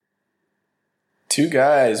Two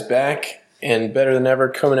guys back and better than ever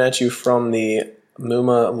coming at you from the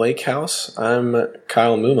Muma Lake House. I'm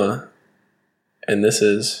Kyle Muma, and this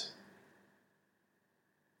is...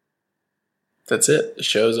 That's it. The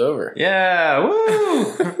show's over. Yeah,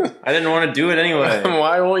 woo! I didn't want to do it anyway.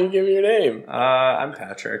 Why won't you give me your name? I'm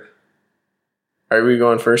Patrick. Are we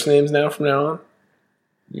going first names now from now on?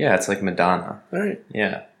 Yeah, it's like Madonna. All right.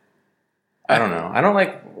 Yeah. I don't know. I don't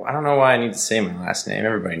know why I need to say my last name.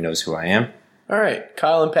 Everybody knows who I am. All right.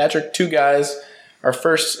 Kyle and Patrick, two guys. Our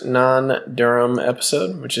first non-Durham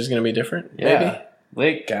episode, which is going to be different, maybe? Yeah.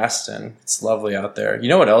 Lake Gaston. It's lovely out there. You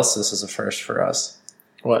know what else this is a first for us?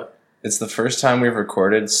 What? It's the first time we've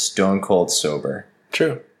recorded stone cold sober.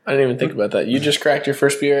 True. I didn't even think about that. You just cracked your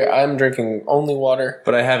first beer. I'm drinking only water.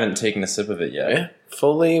 But I haven't taken a sip of it yet. Yeah.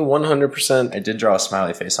 Fully 100%. I did draw a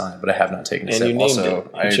smiley face on it, but I have not taken a sip. And you named it.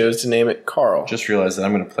 You chose to name it Carl. Just realized that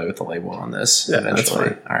I'm going to play with the label on this eventually. That's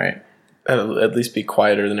fine. All right. That'll at least be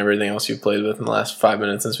quieter than everything else you've played with in the last 5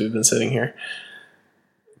 minutes since we've been sitting here.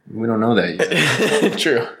 We don't know that yet.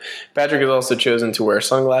 True. Patrick has also chosen to wear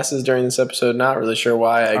sunglasses during this episode. Not really sure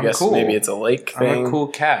why. I guess cool. Maybe it's a lake thing. I'm a cool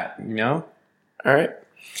cat, you know? All right.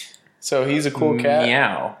 So he's a cool cat.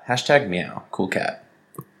 Meow. Hashtag meow. Cool cat.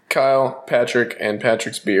 Kyle, Patrick, and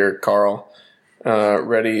Patrick's beer, Carl,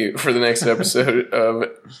 ready for the next episode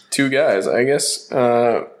of Two Guys. I guess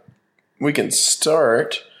we can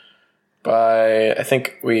start by, I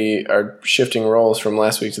think we are shifting roles from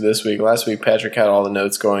last week to this week. Last week, Patrick had all the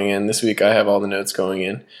notes going in. This week, I have all the notes going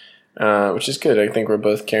in, which is good. I think we're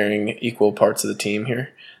both carrying equal parts of the team here.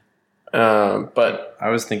 But I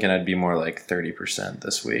was thinking I'd be more like 30%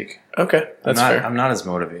 this week. Okay, that's fair. I'm not as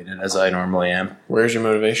motivated as I normally am. Where's your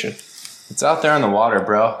motivation? It's out there in the water,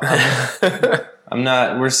 bro. I'm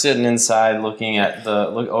not. We're sitting inside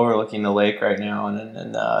overlooking the lake right now,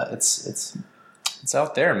 and it's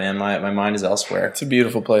out there, man. My mind is elsewhere. It's a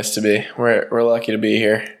beautiful place to be. We're lucky to be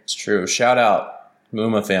here. It's true. Shout out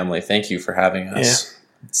Muma family. Thank you for having us.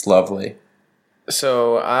 Yeah. It's lovely.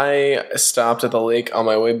 So I stopped at the lake on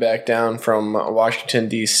my way back down from Washington,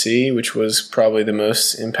 D.C., which was probably the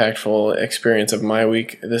most impactful experience of my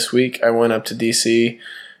week this week. I went up to D.C.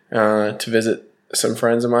 To visit some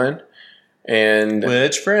friends of mine. And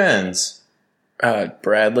which friends?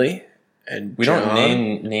 Bradley and we John.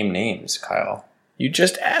 don't name names, Kyle. You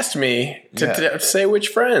just asked me to say which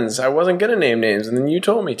friends. I wasn't going to name names, and then you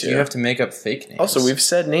told me to. You have to make up fake names. Also, we've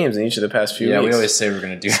said names in each of the past few weeks. Yeah, we always say we're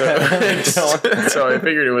going to do that. So I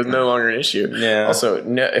figured it was no longer an issue. Yeah. Also,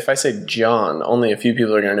 if I say John, only a few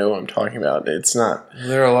people are going to know what I'm talking about. It's not...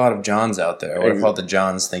 There are a lot of Johns out there. What if all the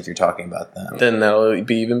Johns think you're talking about them? Then that'll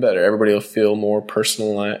be even better. Everybody will feel more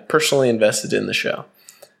personally invested in the show.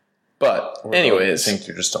 But anyways... I think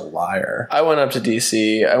you're just a liar. I went up to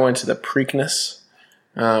D.C. I went to the Preakness,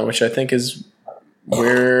 which I think is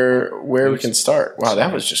where we can start. Wow,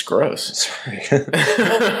 that was just gross. Sorry.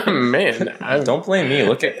 Man, don't blame me.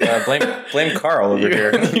 Look at blame Carl over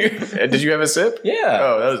here. Did you have a sip? Yeah.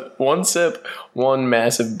 Oh, that was one sip, one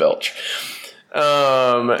massive belch.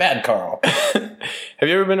 Bad Carl. Have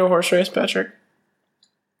you ever been to a horse race, Patrick?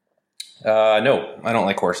 No, I don't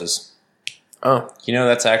like horses. Oh. You know,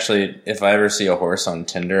 that's actually, if I ever see a horse on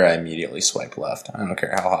Tinder, I immediately swipe left. I don't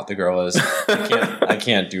care how hot the girl is. I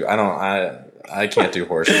can't do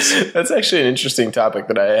horses. That's actually an interesting topic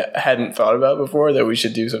that I hadn't thought about before that we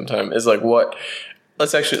should do sometime. Is like what?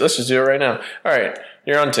 Let's just do it right now. All right,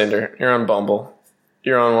 you're on Tinder. You're on Bumble.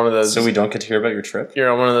 You're on one of those. So we don't get to hear about your trip?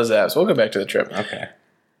 You're on one of those apps. We'll go back to the trip. Okay.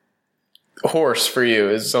 Horse for you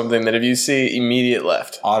is something that if you see immediate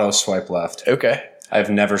left. Auto swipe left. Okay. I've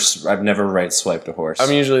never right swiped a horse.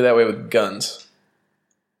 I'm usually that way with guns.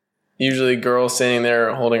 Usually girls standing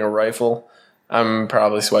there holding a rifle, I'm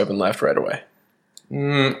probably swiping left right away.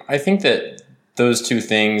 I think that those two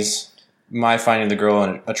things, my finding the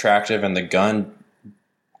girl attractive and the gun,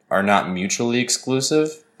 are not mutually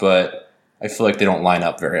exclusive, but I feel like they don't line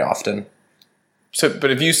up very often. So, but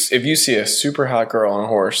if you see a super hot girl on a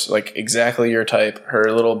horse, like exactly your type,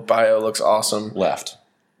 her little bio looks awesome. Left.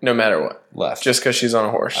 No matter what. Left. Just because she's on a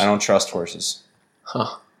horse. I don't trust horses.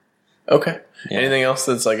 Huh. Okay. Yeah. Anything else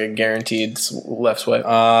that's like a guaranteed left swipe?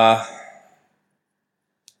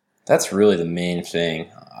 That's really the main thing.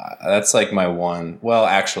 That's like my one. Well,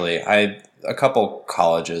 actually, a couple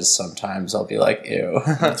colleges sometimes I'll be like, ew.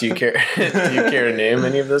 Do you care to name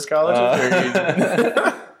any of those colleges?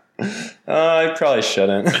 I probably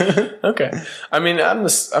shouldn't. Okay. I mean, I'm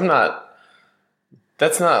not.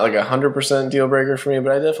 That's not like 100% deal breaker for me,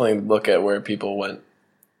 but I definitely look at where people went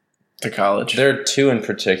to college. There are two in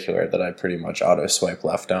particular that I pretty much auto swipe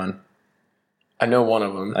left on. I know one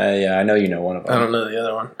of them. Yeah, I know you know one of them. I don't know the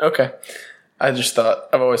other one. Okay.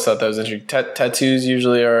 I've always thought that was interesting. Tattoos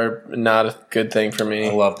usually are not a good thing for me.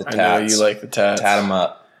 I love the tats. I know you like the tats. Tat them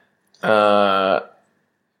up.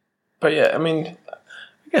 But yeah, I mean,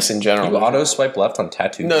 I guess in general, you auto swipe left on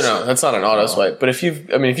tattoos. No, that's not an auto swipe. But if you've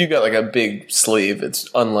got like a big sleeve, it's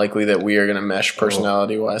unlikely that we are going to mesh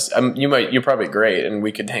personality wise. You're probably great, and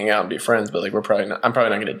we could hang out and be friends. But like, I'm probably not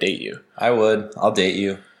going to date you. I would. I'll date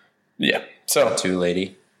you. Yeah. So tattoo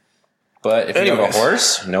lady. But if you have a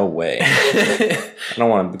horse, no way. I don't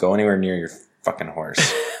want to go anywhere near your fucking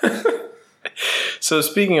horse. So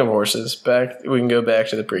speaking of horses, we can go back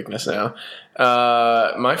to the Preakness now.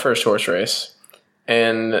 My first horse race,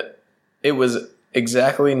 and it was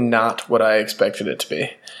exactly not what I expected it to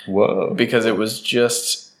be. Whoa. Because it was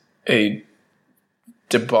just a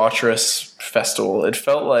debaucherous festival. It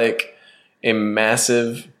felt like a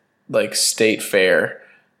massive like state fair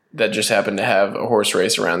that just happened to have a horse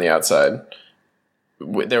race around the outside.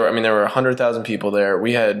 There were 100,000 people there.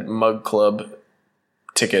 We had mug club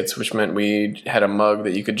tickets, which meant we had a mug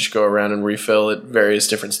that you could just go around and refill at various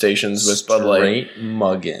different stations with Bud Light.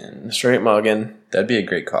 Straight muggin'. That'd be a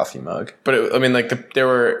great coffee mug. But there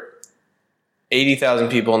were 80,000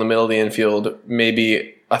 people in the middle of the infield.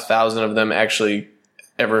 Maybe 1,000 of them actually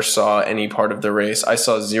ever saw any part of the race. I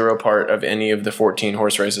saw zero part of any of the 14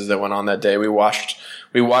 horse races that went on that day. We watched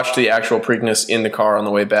the actual Preakness in the car on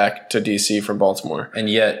the way back to DC from Baltimore.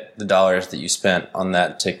 And yet the dollars that you spent on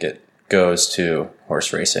that ticket goes to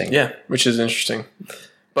horse racing. Yeah, which is interesting.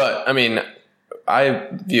 But I mean, I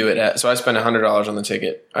view it so I spent $100 on the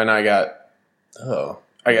ticket, and I got. Oh,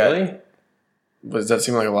 really? Does that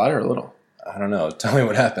seem like a lot or a little? I don't know. Tell me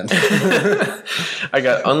what happened. I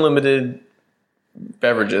got unlimited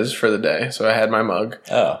beverages for the day, so I had my mug.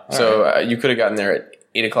 Oh, so you could have gotten there at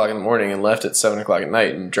 8 o'clock in the morning and left at 7 o'clock at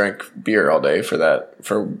night and drank beer all day for that.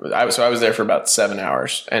 So I was there for about 7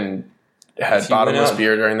 hours and had bottomless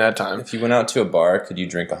beer during that time. If you went out to a bar, could you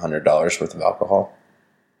drink $100 worth of alcohol?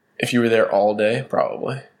 If you were there all day,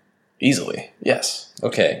 probably. Easily, yes.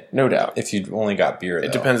 Okay. No doubt. If you only got beer, though.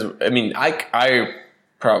 It depends. I mean, I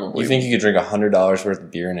probably... You think you could drink $100 worth of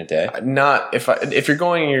beer in a day? Not... If you're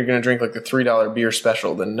going and you're going to drink like the $3 beer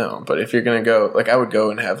special, then no. But if you're going to go... Like, I would go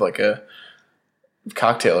and have like a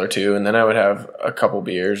cocktail or two, and then I would have a couple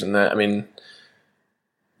beers, and that... I mean,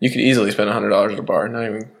 you could easily spend $100 at a bar.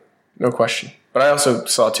 No question. But I also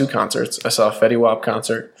saw 2 concerts. I saw a Fetty Wap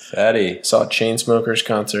concert. Fetty. Saw a Chainsmokers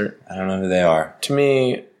concert. I don't know who they are. To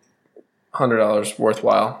me, $100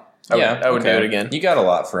 worthwhile. I would do it again. You got a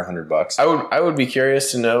lot for $100. I would be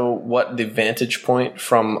curious to know what the vantage point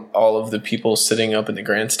from all of the people sitting up in the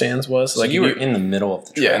grandstands was. So like you were in the middle of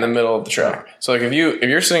the track. Yeah, in the middle of the track. So like if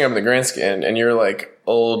you're sitting up in the grandstand and you're like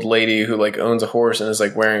old lady who like owns a horse and is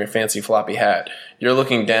like wearing a fancy floppy hat, you're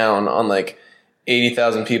looking down on like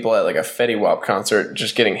 80,000 people at like a Fetty Wap concert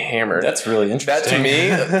just getting hammered. That's really interesting. That to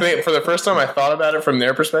me, for the first time I thought about it from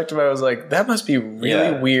their perspective, I was like, that must be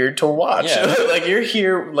really weird to watch. Yeah. Like you're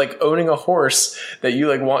here like owning a horse that you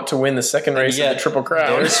like want to win the second race of the Triple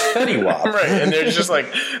Crown. There's Fetty Wap. Right. And there's just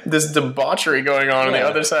like this debauchery going on the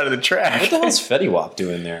other side of the track. What the hell's Fetty Wap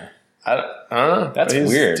doing there? I don't know. That's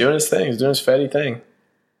weird. He's doing his thing. He's doing his Fetty thing.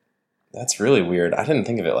 That's really weird. I didn't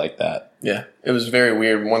think of it like that. Yeah, it was very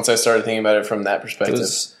weird once I started thinking about it from that perspective.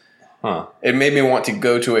 It made me want to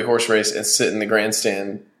go to a horse race and sit in the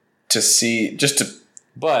grandstand to see, see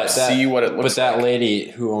what it looks like. But that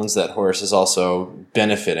lady who owns that horse is also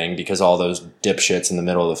benefiting because all those dipshits in the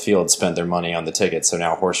middle of the field spent their money on the ticket. So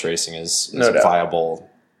now horse racing is a viable,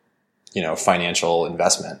 financial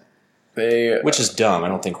investment. Which is dumb. I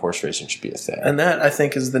don't think horse racing should be a thing. And that, I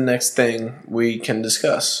think, is the next thing we can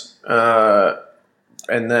discuss.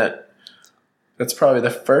 And that's probably the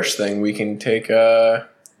first thing we can take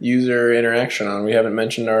user interaction on. We haven't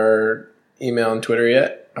mentioned our email and Twitter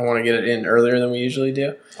yet. I want to get it in earlier than we usually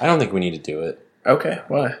do. I don't think we need to do it. Okay,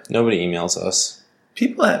 why? Nobody emails us.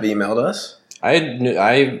 People have emailed us. I don't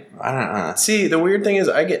know. See, the weird thing is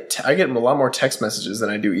I get a lot more text messages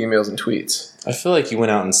than I do emails and tweets. I feel like you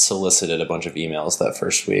went out and solicited a bunch of emails that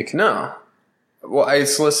first week. No. Well, I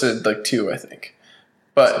solicited like 2, I think.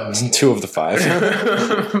 But 2 of the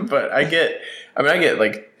 5. But I get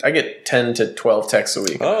 10 to 12 texts a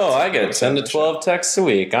week. Oh, I get 10 to 12 texts a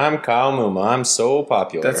week. I'm Kyle Muma. I'm so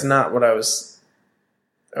popular. That's not what I was.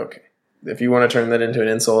 Okay. If you want to turn that into an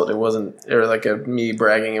insult, it wasn't, or like me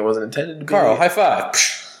bragging, it wasn't intended to be. Carl, high five.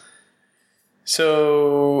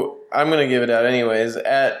 So I'm going to give it out anyways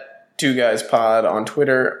at 2guyspod on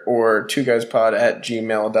Twitter or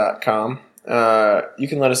 2guyspod@gmail.com. You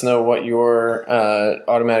can let us know what your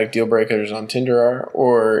automatic deal breakers on Tinder are,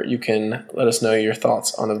 or you can let us know your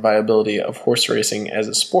thoughts on the viability of horse racing as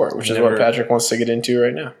a sport, which is what Patrick wants to get into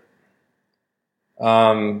right now.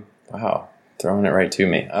 Wow, throwing it right to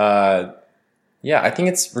me. Yeah, I think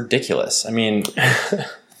it's ridiculous. I mean,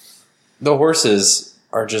 the horses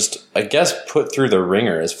are just, I guess, put through the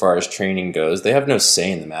ringer as far as training goes. They have no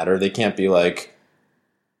say in the matter. They can't be like,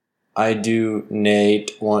 I do,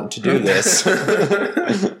 Nate, want to do this.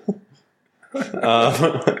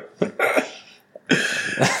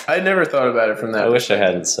 I never thought about it from that. I wish I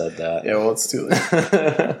hadn't said that. Yeah, well, it's too late.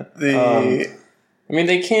 I mean,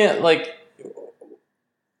 they can't, like,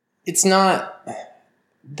 it's not,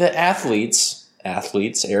 the athletes,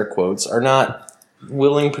 air quotes, are not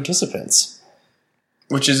willing participants.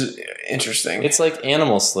 Which is interesting. It's like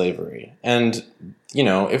animal slavery. And, you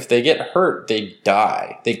know, if they get hurt, they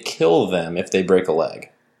die. They kill them if they break a leg.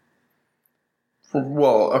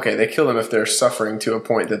 Well, okay, they kill them if they're suffering to a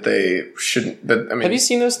point that they shouldn't. Have you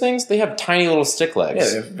seen those things? They have tiny little stick legs. Yeah,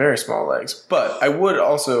 they have very small legs. But I would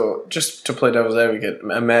also, just to play devil's advocate,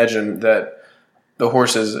 imagine that the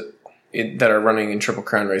horses that are running in Triple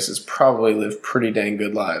Crown races probably live pretty dang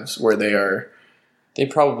good lives where they are... They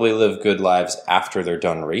probably live good lives after they're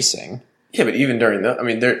done racing. Yeah, but even during the... I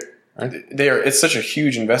mean, they are. It's such a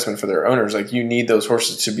huge investment for their owners. Like, you need those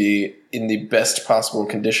horses to be in the best possible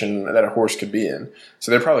condition that a horse could be in. So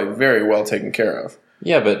they're probably very well taken care of.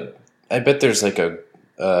 Yeah, but I bet there's like a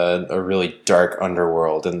really dark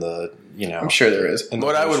underworld in the, you know... I'm sure there is.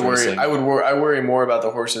 What I worry more about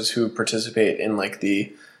the horses who participate in like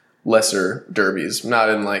the lesser derbies, not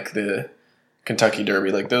in like the Kentucky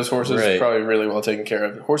Derby. Like, those horses are probably really well taken care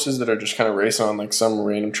of. Horses that are just kind of racing on like some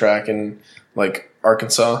random track in like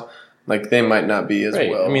Arkansas, like, they might not be as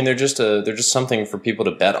well. I mean, they're just something for people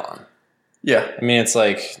to bet on. Yeah. I mean, it's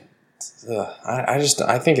like, I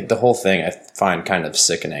think the whole thing I find kind of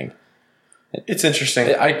sickening. It's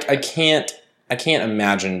interesting. I can't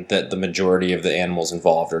imagine that the majority of the animals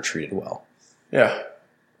involved are treated well. Yeah.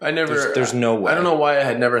 There's no way. I don't know why I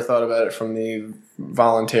had never thought about it from the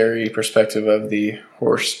voluntary perspective of the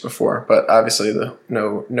horse before, but obviously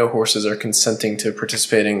no horses are consenting to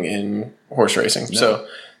participating in horse racing. No. So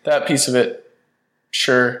that piece of it,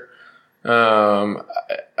 sure. I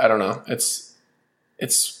don't know.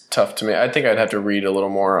 It's tough to me. I think I'd have to read a little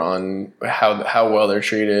more on how well they're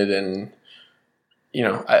treated, and you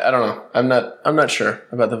know, I don't know. I'm not sure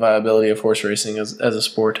about the viability of horse racing as a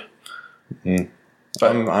sport. Mm-hmm.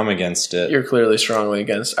 But I'm against it. You're clearly strongly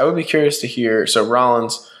against. I would be curious to hear. So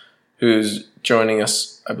Rollins, who's joining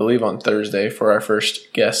us, I believe, on Thursday for our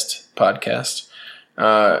first guest podcast,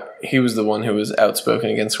 he was the one who was outspoken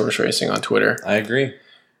against horse racing on Twitter. I agree.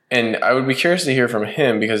 And I would be curious to hear from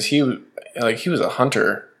him because he was a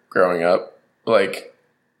hunter growing up. Like,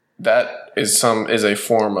 that is a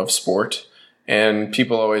form of sport. And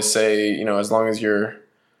people always say, you know, as long as you're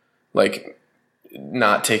like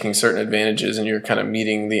not taking certain advantages and you're kind of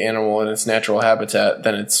meeting the animal in its natural habitat,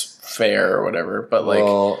 then it's fair or whatever. But like,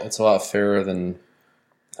 well, it's a lot fairer than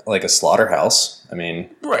like a slaughterhouse. I mean,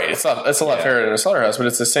 right? It's a lot fairer than a slaughterhouse, but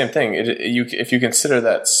it's the same thing. If you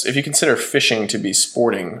consider fishing to be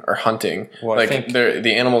sporting or hunting, well, like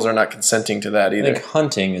the animals are not consenting to that either. I think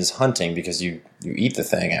hunting is hunting because you eat the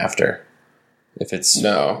thing after. If it's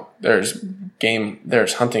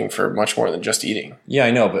there's hunting for much more than just eating. Yeah,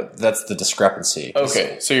 I know, but that's the discrepancy.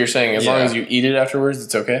 Okay, so you're saying as long as you eat it afterwards,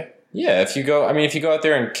 it's okay? Yeah, if you go out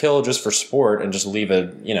there and kill just for sport and just leave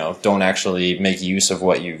don't actually make use of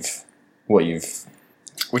what you've which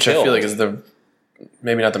killed. I feel like is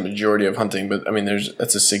maybe not the majority of hunting, but I mean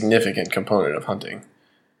that's a significant component of hunting.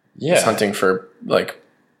 Yeah, it's hunting for like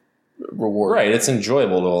reward. Right, it's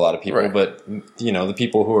enjoyable to a lot of people, but the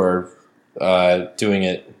people who are doing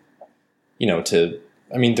it, there's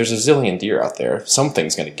a zillion deer out there.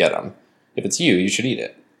 Something's going to get them. If it's you should eat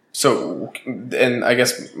it. So, and I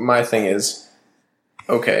guess my thing is,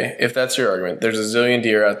 okay, if that's your argument, there's a zillion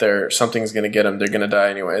deer out there. Something's going to get them. They're going to die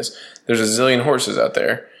anyways. There's a zillion horses out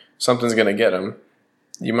there. Something's going to get them.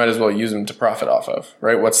 You might as well use them to profit off of,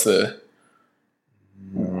 right?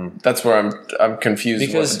 That's where I'm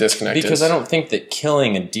confused what the disconnect is. Because I don't think that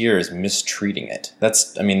killing a deer is mistreating it.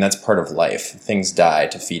 That's part of life. Things die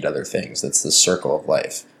to feed other things. That's the circle of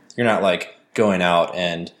life. You're not like going out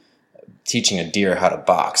and teaching a deer how to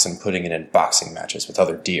box and putting it in boxing matches with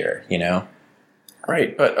other deer,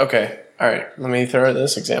 Right, but okay. All right, let me throw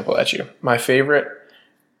this example at you. My favorite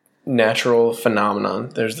natural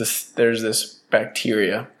phenomenon, there's this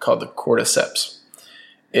bacteria called the cordyceps.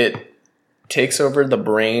 It takes over the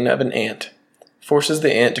brain of an ant, forces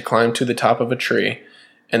the ant to climb to the top of a tree,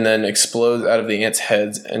 and then explodes out of the ants'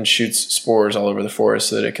 heads and shoots spores all over the forest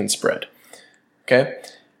so that it can spread. Okay?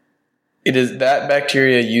 It is that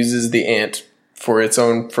bacteria uses the ant for its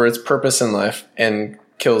purpose in life and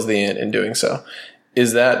kills the ant in doing so.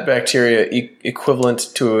 Is that bacteria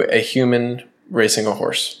equivalent to a human racing a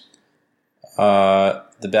horse?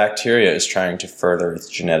 The bacteria is trying to further its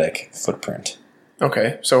genetic footprint.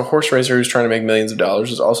 Okay, so a horse racer who's trying to make millions of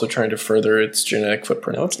dollars is also trying to further its genetic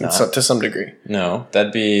footprint. No, it's not. To some degree. No,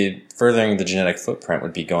 that'd be furthering the genetic footprint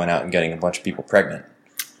would be going out and getting a bunch of people pregnant.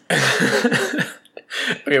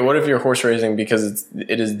 Okay, what if you're horse racing because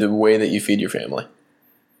it is the way that you feed your family?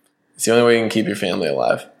 It's the only way you can keep your family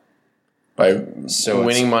alive. By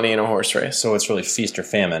winning money in a horse race. So it's really feast or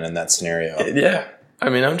famine in that scenario. Yeah. I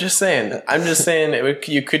mean, I'm just saying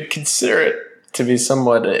you could consider it to be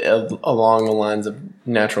somewhat along the lines of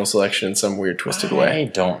natural selection in some weird, twisted way. I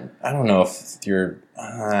don't know if you're...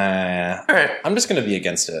 all right. I'm just going to be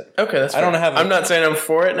against it. Okay, that's fair. I'm not saying I'm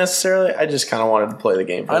for it necessarily. I just kind of wanted to play the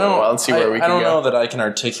game for a little while and see where we can go. I don't know that I can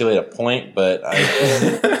articulate a point, but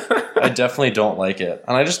I definitely don't like it.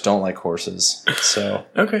 And I just don't like horses. So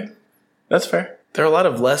okay, that's fair. There are a lot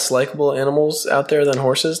of less likable animals out there than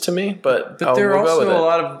horses to me, but there are also a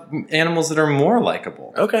lot of animals that are more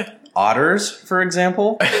likable. Okay. Otters, for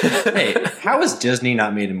example. Hey, how has Disney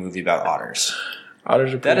not made a movie about otters?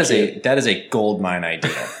 Otters are pretty cute. That is a gold mine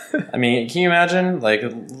idea. I mean, can you imagine like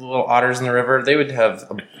little otters in the river? They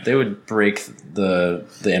would break the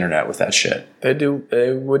internet with that shit.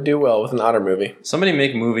 They would do well with an otter movie. Somebody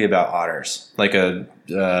make a movie about otters, like a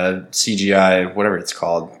CGI, whatever it's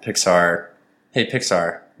called, Pixar. Hey,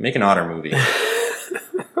 Pixar, make an otter movie.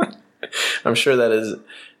 I'm sure that is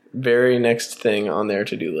very next thing on their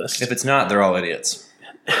to-do list. If it's not, they're all idiots.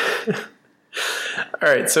 All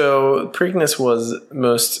right, so Preakness was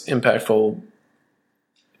most impactful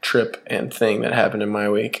trip and thing that happened in my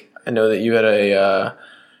week. I know that you had a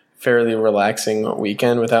fairly relaxing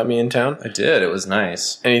weekend without me in town. I did. It was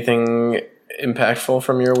nice. Anything impactful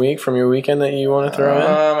from your weekend that you want to throw in?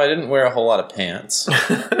 I didn't wear a whole lot of pants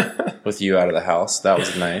with you out of the house. That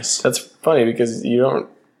was nice. That's funny because you don't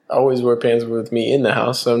always wear pants with me in the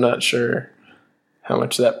house, so I'm not sure how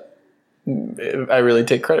much that I really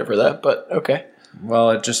take credit for that, but okay. Well,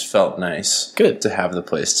 it just felt nice. Good. To have the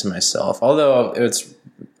place to myself. Although it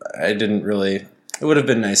would have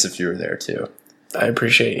been nice if you were there too. I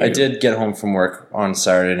appreciate you. I did get home from work on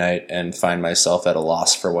Saturday night and find myself at a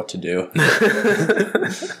loss for what to do.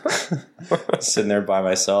 Sitting there by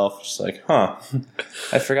myself, just like,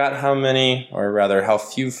 I forgot how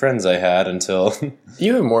few friends I had until...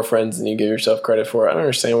 You have more friends than you give yourself credit for. I don't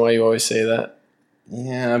understand why you always say that.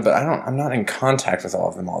 Yeah, but I'm not in contact with all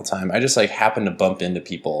of them all the time. I just happen to bump into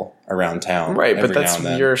people around town. Right, but that's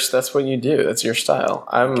what you do. That's your style.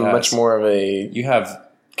 I'm much more of a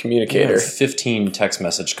communicator. You have 15 text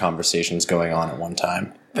message conversations going on at one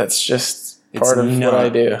time. That's just part of what I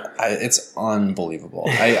do. It's unbelievable.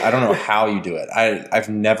 I don't know how you do it. I've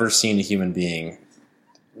never seen a human being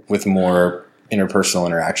with more interpersonal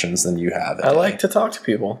interactions than you have. I like to talk to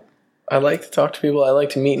people. I like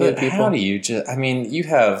to meet new people. How do you you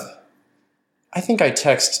have... I think I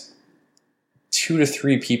text 2 to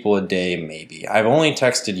 3 people a day, maybe. I've only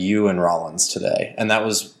texted you and Rollins today, and that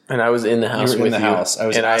was... And I was in the house with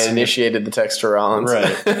you. I initiated the text to Rollins.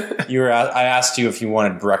 Right. I asked you if you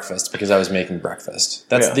wanted breakfast because I was making breakfast.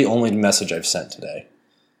 That's the only message I've sent today.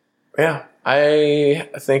 Yeah. I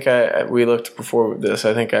think we looked before this.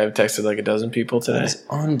 I think I've texted like a dozen people today. That's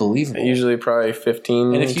unbelievable. Usually probably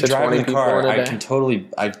 15 and if you to drive 20 in the car, people in a day.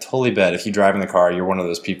 I totally bet if you drive in the car, you're one of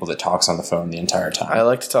those people that talks on the phone the entire time. I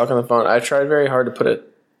like to talk on the phone. I tried very hard to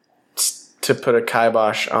put a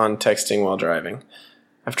kibosh on texting while driving.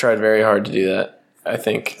 I've tried very hard to do that.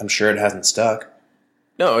 I'm sure it hasn't stuck.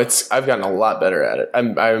 No, I've gotten a lot better at it.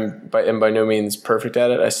 I'm by no means perfect at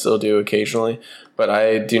it. I still do occasionally, but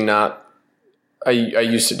I do not. I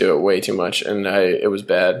used to do it way too much, and it was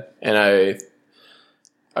bad. And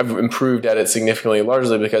I've improved at it significantly,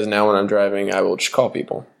 largely because now when I'm driving, I will just call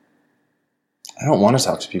people. I don't want to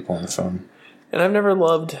talk to people on the phone. And I've never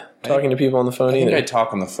loved talking to people on the phone either. I think I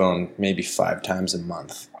talk on the phone maybe 5 times a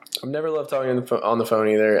month. I've never loved talking on the phone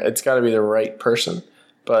either. It's got to be the right person.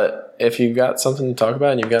 But if you've got something to talk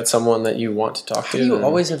about and you've got someone that you want to talk to... You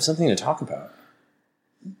always have something to talk about.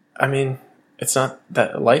 I mean, it's not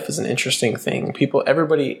that life is an interesting thing.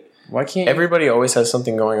 Everybody always has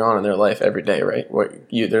something going on in their life every day, right?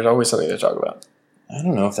 There's always something to talk about. I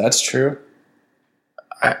don't know if that's true.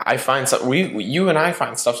 I find something... You and I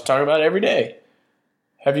find stuff to talk about every day.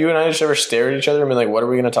 Have you and I just ever stared at each other and been like, what are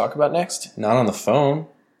we going to talk about next? Not on the phone.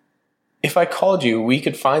 if I called you, we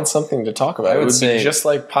could find something to talk about. It would be just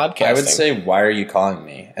like podcasting. I would say, why are you calling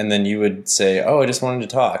me? And then you would say, oh, I just wanted to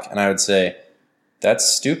talk. And I would say, that's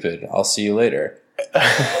stupid. I'll see you later.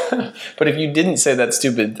 But if you didn't say that's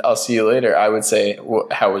stupid, I'll see you later, I would say,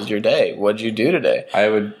 how was your day? What'd you do today? I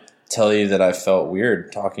would tell you that I felt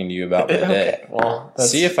weird talking to you about my day. Well,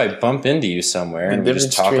 see if I bump into you somewhere and we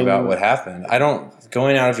just talk about what happened. I don't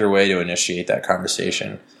going out of your way to initiate that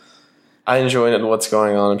conversation. I enjoy what's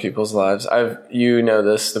going on in people's lives.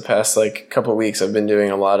 This the past couple of weeks I've been doing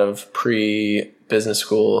a lot of pre-business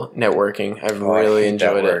school networking. I've really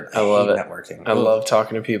enjoyed it. I love it. Networking. I love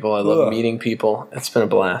talking to people. I love meeting people. It's been a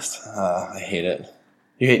blast. I hate it.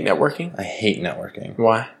 You hate networking? I hate networking.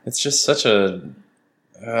 Why? It's just such a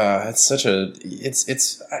I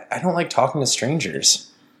don't like talking to strangers.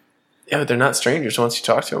 Yeah, but they're not strangers once you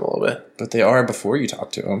talk to them a little bit. But they are before you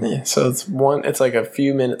talk to them. Yeah, so it's like a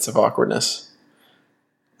few minutes of awkwardness.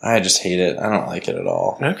 I just hate it. I don't like it at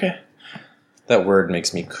all. Okay. That word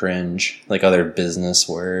makes me cringe. Like other business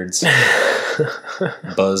words.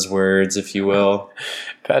 Buzzwords, if you will.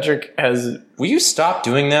 Patrick has... Will you stop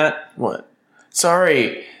doing that? What?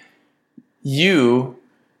 Sorry. You...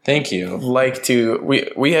 Thank you.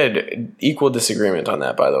 We had equal disagreement on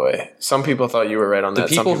that, by the way. Some people thought you were right on that.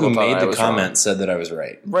 The people who made the comment said that I was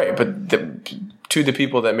right. Right, but to the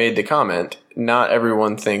people that made the comment, not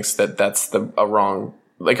everyone thinks that that's a wrong.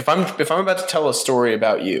 Like if I'm about to tell a story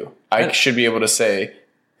about you, I should be able to say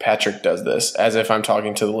Patrick does this as if I'm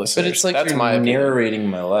talking to the listeners. But it's like that's you're narrating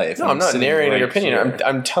my life. No, I'm not narrating your opinion.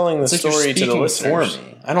 I'm telling the story to the listeners. For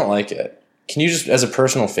me. I don't like it. Can you just, as a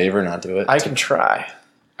personal favor, not do it? I can try.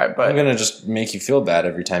 I'm going to just make you feel bad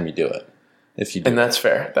every time you do it. If you do. And that's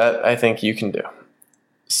fair. That I think you can do.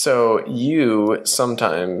 So you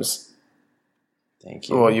sometimes... Thank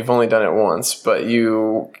you. Well, you've only done it once, but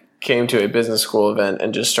you came to a business school event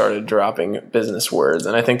and just started dropping business words.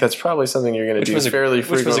 And I think that's probably something you're going to do fairly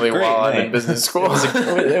frequently while I'm in business school.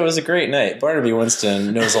 It was a great night. Barnaby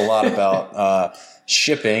Winston knows a lot about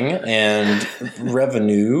shipping and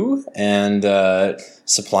revenue and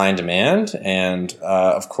supply and demand and,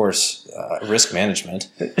 of course, risk management.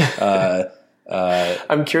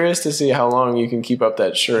 I'm curious to see how long you can keep up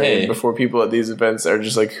that charade before people at these events are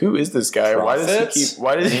just like, who is this guy? Profits?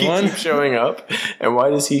 Why does he keep showing up? And why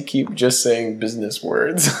does he keep just saying business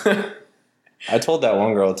words? I told that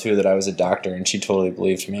one girl, too, that I was a doctor, and she totally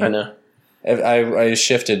believed me. I know. I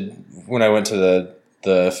shifted when I went to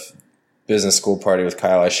the business school party with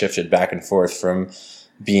Kyle. I shifted back and forth from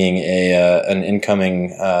being an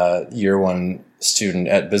incoming year one student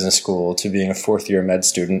at business school to being a fourth year med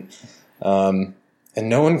student. And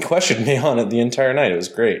no one questioned me on it the entire night. It was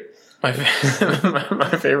great. My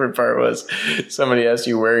favorite part was somebody asked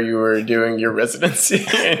you where you were doing your residency,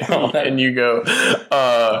 and you go,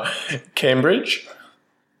 Cambridge?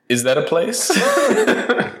 Is that a place?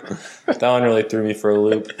 That one really threw me for a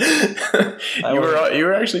loop. You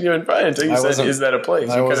were actually doing fine until you said, "Is that a place?"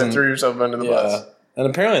 You kind of threw yourself under the bus. And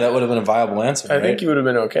apparently that would have been a viable answer. I think you would have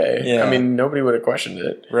been okay. Yeah. I mean, nobody would have questioned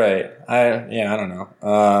it. Right. I don't know.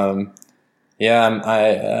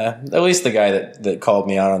 At least the guy that called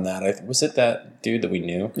me out on that. Was it that dude that we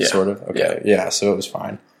knew? Yeah. Sort of. Okay. Yeah. So it was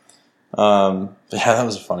fine. That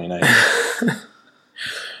was a funny night.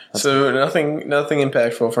 So nothing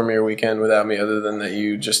impactful from your weekend without me, other than that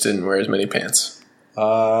you just didn't wear as many pants.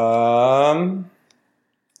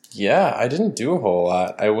 Yeah, I didn't do a whole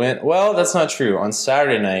lot. Well, that's not true. On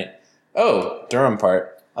Saturday night, Durham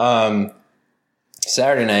part.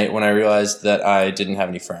 Saturday night, when I realized that I didn't have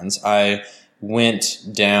any friends, I went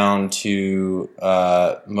down to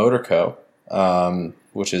Motorco,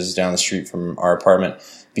 which is down the street from our apartment,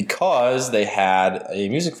 because they had a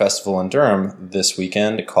music festival in Durham this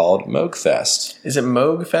weekend called Moogfest. Is it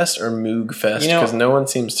Moogfest or Moogfest? Because no one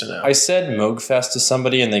seems to know. I said Moogfest to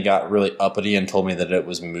somebody, and they got really uppity and told me that it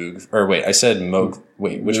was Moog. Or wait, I said Moog.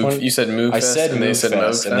 Wait, which one? You said Moogfest, I said and they said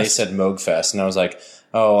Moogfest. And they said Moogfest, and I was like,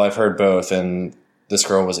 oh, I've heard both, and this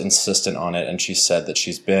girl was insistent on it, and she said that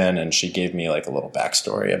she's been, and she gave me like a little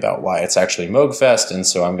backstory about why it's actually Moogfest, and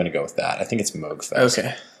so I'm going to go with that. I think it's Moogfest.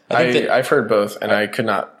 Okay. I've heard both, and I could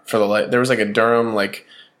not for the life. There was like a Durham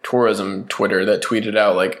tourism Twitter that tweeted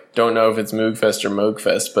out don't know if it's Moogfest or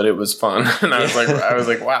Moogfest, but it was fun, and I was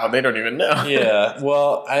like, wow, they don't even know. Yeah,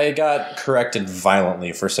 well, I got corrected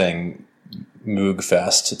violently for saying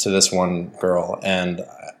Moogfest to this one girl, and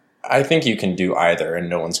I think you can do either, and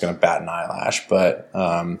no one's going to bat an eyelash. But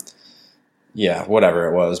yeah, whatever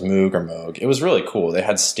it was, Moog or Moog. It was really cool. They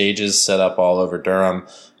had stages set up all over Durham.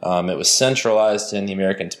 It was centralized in the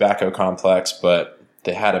American Tobacco Complex, but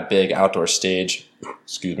they had a big outdoor stage.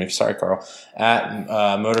 Excuse me, sorry, Carl. At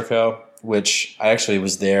Motorco, which I actually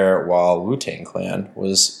was there while Wu-Tang Clan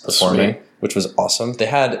was performing, which was awesome. They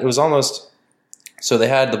had the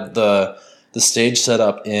stage set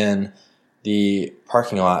up in the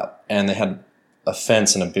parking lot, and they had a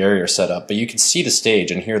fence and a barrier set up, but you could see the stage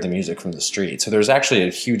and hear the music from the street. So there's actually a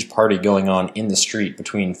huge party going on in the street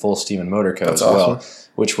between Full Steam and Motorco as well,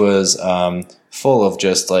 which was full of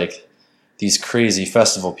just like these crazy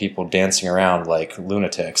festival people dancing around like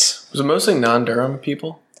lunatics. Was it mostly non-Durham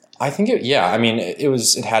people? I think it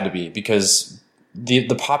had to be, because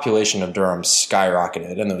the population of Durham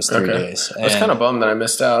skyrocketed in those 3 days. I was kind of bummed that I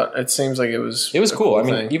missed out. It seems like it was cool. I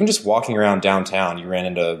mean, even just walking around downtown, you ran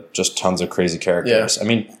into just tons of crazy characters. Yeah. I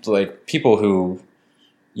mean, like people who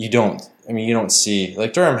you don't see,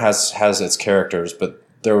 like Durham has its characters, but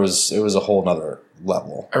it was a whole nother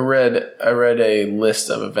level. I read a list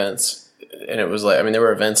of events, and it was like, I mean, there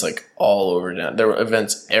were events like all over down. There were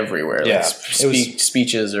events everywhere. Yeah, like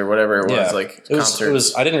speeches or whatever it was. Like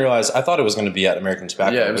concerts. I didn't realize. I thought it was going to be at American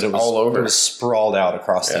Tobacco. Yeah, it was all over. It was sprawled out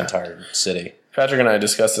across the entire city. Patrick and I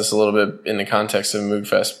discussed this a little bit in the context of Moog,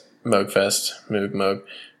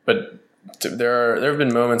 but there have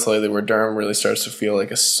been moments lately where Durham really starts to feel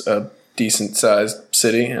like a decent sized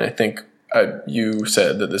city, and I think. You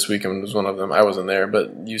said that this weekend was one of them. I wasn't there,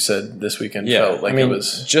 but you said this weekend felt like it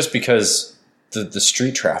was... just because the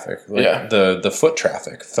street traffic, the foot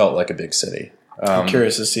traffic felt like a big city. I'm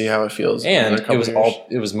curious to see how it feels. And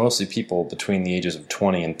it was mostly people between the ages of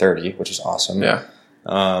 20 and 30, which is awesome. Yeah.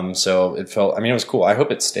 So it felt... I mean, it was cool. I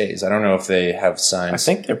hope it stays. I don't know if they have signs. I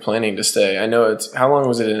think they're planning to stay. I know it's... How long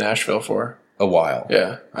was it in Nashville for? A while.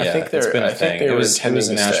 Yeah. I think it's been a thing. It was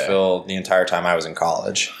in Nashville the entire time I was in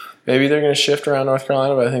college. Maybe they're going to shift around North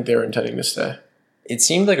Carolina, but I think they were intending to stay. It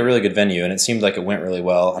seemed like a really good venue, and it seemed like it went really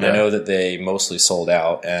well. And I know that they mostly sold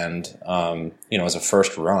out, and as a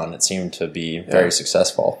first run, it seemed to be very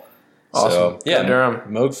successful. Awesome. So, yeah, go Durham.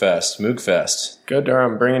 Moogfest. Go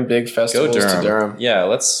Durham. Bringing big festivals to Durham. Yeah,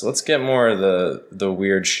 let's get more of the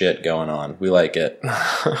weird shit going on. We like it.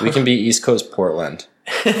 We can be East Coast Portland.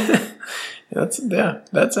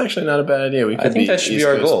 That's actually not a bad idea. I think that should be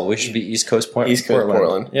our goal. We should be East Coast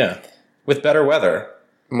Portland. Yeah. With better weather.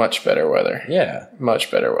 Much better weather. Yeah.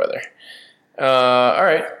 Much better weather. All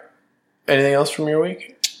right. Anything else from your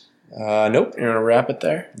week? Nope. You want to wrap it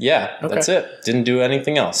there? Yeah. Okay. That's it. Didn't do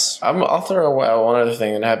anything else. I'll throw out one other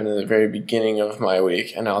thing that happened at the very beginning of my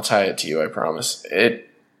week, and I'll tie it to you, I promise.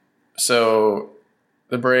 So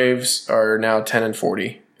the Braves are now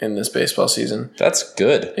 10-40. In this baseball season. That's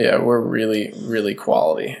good. Yeah, we're really, really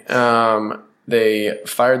quality. They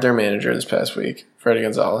fired their manager this past week, Freddie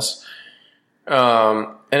Gonzalez.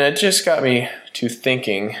 And it just got me to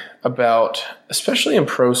thinking about, especially in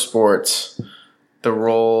pro sports, the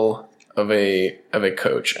role of a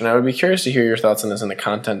coach. And I would be curious to hear your thoughts on this in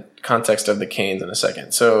the context of the Canes in a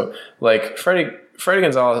second. So, like, Freddie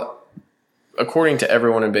Gonzalez, according to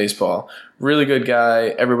everyone in baseball, really good guy.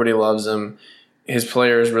 Everybody loves him. His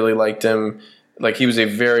players really liked him. Like, he was a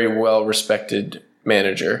very well-respected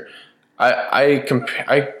manager.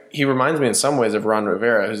 He reminds me in some ways of Ron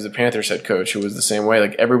Rivera, who's the Panthers head coach, who was the same way.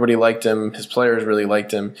 Like, everybody liked him. His players really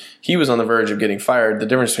liked him. He was on the verge of getting fired. The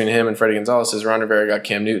difference between him and Freddie Gonzalez is Ron Rivera got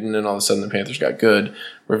Cam Newton, and all of a sudden the Panthers got good.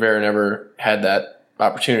 Rivera never had that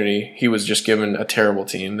opportunity. He was just given a terrible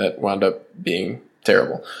team that wound up being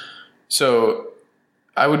terrible. So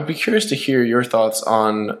I would be curious to hear your thoughts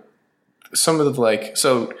on some of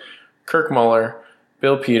the, Kirk Muller,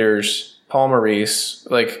 Bill Peters, Paul Maurice,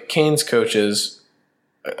 Canes coaches.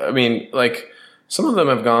 I mean, some of them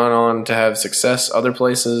have gone on to have success other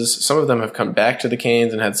places. Some of them have come back to the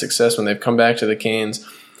Canes and had success when they've come back to the Canes.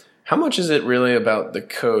 How much is it really about the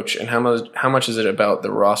coach, and how much is it about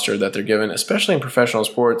the roster that they're given, especially in professional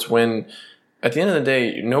sports, when at the end of the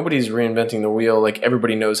day, nobody's reinventing the wheel.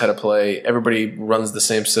 Everybody knows how to play. Everybody runs the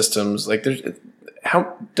same systems.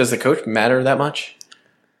 How does the coach matter that much?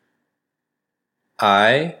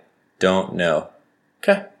 I don't know.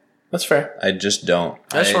 Okay, that's fair. I just don't.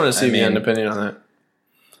 I just wanted to see if you had an opinion on that.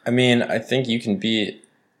 I mean, I think that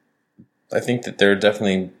there are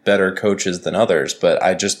definitely better coaches than others, but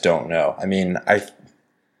I just don't know. I mean,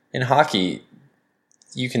 in hockey,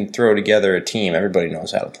 you can throw together a team. Everybody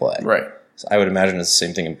knows how to play. Right. So I would imagine it's the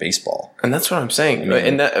same thing in baseball. And that's what I'm saying.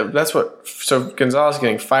 So Gonzalez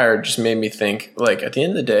getting fired just made me think, at the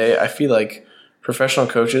end of the day, I feel like professional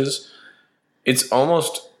coaches, it's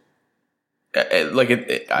almost I think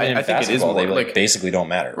it is more they basically don't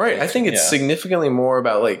matter. Right. I think it's significantly more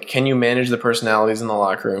about can you manage the personalities in the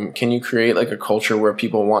locker room? Can you create a culture where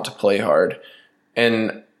people want to play hard?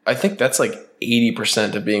 And I think that's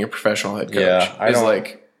 80% of being a professional head coach. Yeah,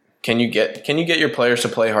 can you get your players to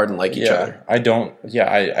play hard and like each other? I don't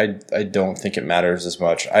think it matters as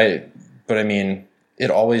much. But I mean,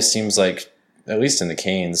 it always seems like, at least in the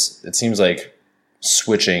Canes, it seems like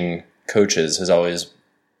switching coaches has always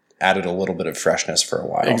added a little bit of freshness for a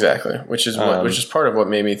while. Exactly, which is part of what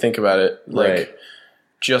made me think about it. Like, right.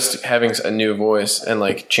 Just having a new voice and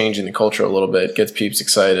like changing the culture a little bit gets peeps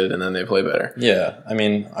excited, and then they play better. Yeah, I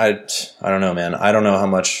mean, I don't know, man. I don't know how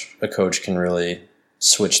much a coach can really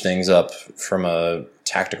switch things up from a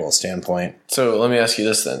tactical standpoint. So let me ask you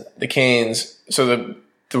this then: the Canes. So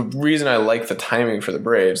the reason I like the timing for the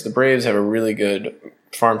Braves have a really good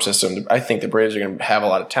farm system. I think the Braves are going to have a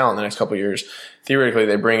lot of talent in the next couple of years. Theoretically,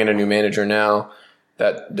 they bring in a new manager now.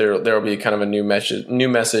 That there will be kind of a new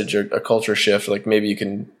message or a culture shift. Like maybe you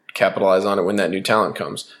can capitalize on it when that new talent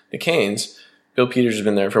comes. The Canes, Bill Peters has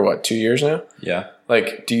been there for 2 years now? Yeah.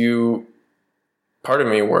 Like, part of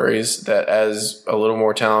me worries that as a little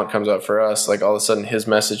more talent comes up for us, like all of a sudden his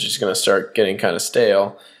message is going to start getting kind of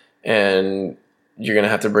stale and you're going to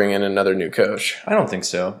have to bring in another new coach. I don't think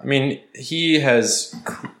so. I mean,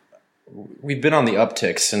 we've been on the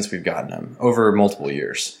uptick since we've gotten him over multiple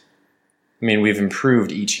years. I mean, we've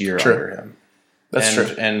improved each year under him. That's true.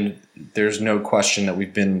 And there's no question that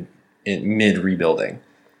we've been in mid-rebuilding.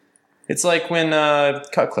 It's like when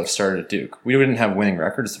Cutcliffe started at Duke. We didn't have winning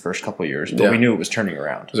records the first couple of years, but we knew it was turning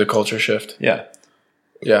around. It was a culture shift. Yeah.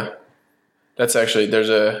 Yeah. That's actually, there's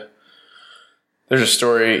a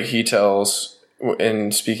story he tells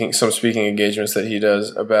in speaking engagements that he does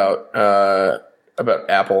about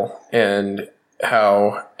Apple and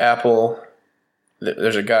how Apple...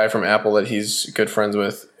 There's a guy from Apple that he's good friends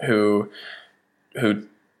with who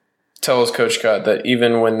tells Coach Scott that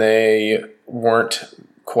even when they weren't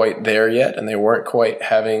quite there yet and they weren't quite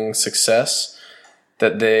having success,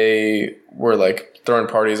 that they were like throwing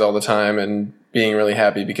parties all the time and being really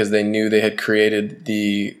happy because they knew they had created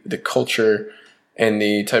the culture and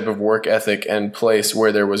the type of work ethic and place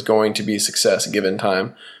where there was going to be success given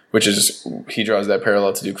time, which is, he draws that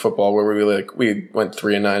parallel to Duke football where we went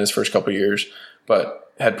 3-9 his first couple of years,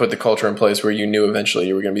 but had put the culture in place where you knew eventually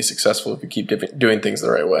you were going to be successful if you keep doing things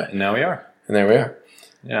the right way. And now we are. And there we are.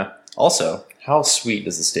 Yeah. Also, how sweet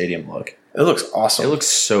does the stadium look? It looks awesome. It looks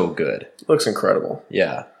so good. It looks incredible.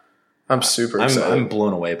 Yeah. I'm super excited. I'm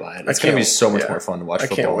blown away by it. It's going to be so much more fun to watch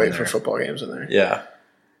football. I can't wait for football games in there. Yeah.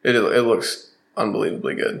 It looks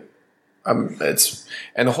unbelievably good. And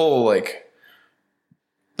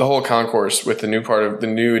the whole concourse with the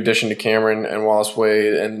new addition to Cameron and Wallace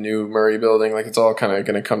Wade and the new Murray building, like it's all kind of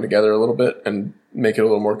going to come together a little bit and make it a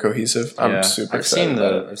little more cohesive. I'm super excited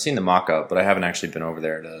about it. I've seen the mock-up, but I haven't actually been over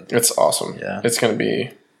there It's awesome. Yeah. It's going to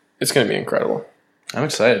be incredible. I'm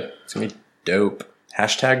excited. It's going to be dope.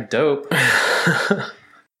 #dope.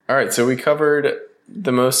 All right, so we covered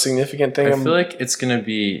the most significant thing. I feel like it's going to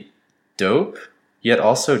be dope, yet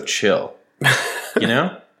also chill. You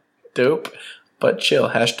know? Dope, but chill.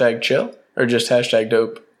 #chill or just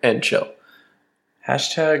 #dope and chill?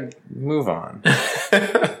 #move on.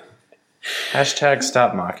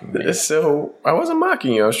 #stop mocking me. So I wasn't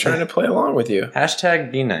mocking you. I was trying to play along with you.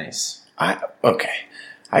 #be nice.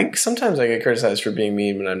 Sometimes I get criticized for being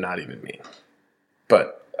mean when I'm not even mean.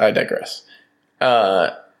 But I digress.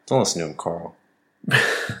 Don't listen to him, Carl.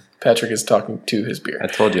 Patrick is talking to his beer. I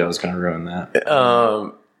told you I was going to ruin that.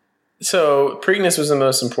 So Preakness was the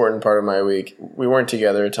most important part of my week. We weren't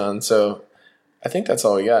together a ton, so I think that's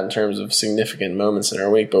all we got in terms of significant moments in our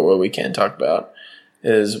week. But what we can talk about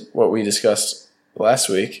is what we discussed last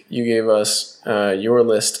week. You gave us your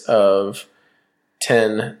list of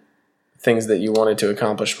 10 things that you wanted to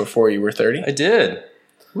accomplish before you were 30. I did.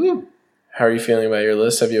 Woo. How are you feeling about your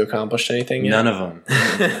list? Have you accomplished anything yet? None of them.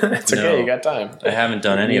 It's okay. You got time. I haven't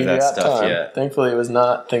done any of that stuff yet. Thankfully, it was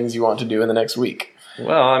not things you want to do in the next week.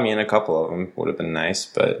 Well, I mean, a couple of them would have been nice,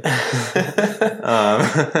 but...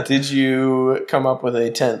 Did you come up with a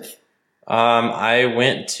 10th? I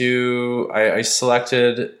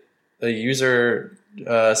selected a user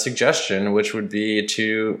suggestion, which would be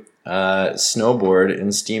to snowboard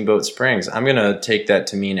in Steamboat Springs. I'm going to take that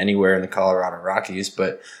to mean anywhere in the Colorado Rockies,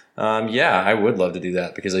 but I would love to do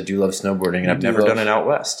that because I do love snowboarding, and I've never done it out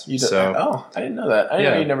west. I didn't know that. I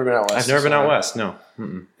didn't know you'd never been out west. I've never been out west, no.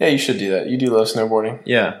 Mm-mm. Yeah, you should do that. You do love snowboarding.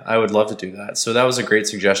 Yeah, I would love to do that. So that was a great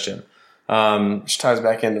suggestion. Which ties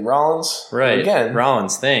back into Rollins. Right. Again.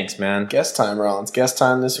 Rollins, thanks, man. Guest time, Rollins. Guest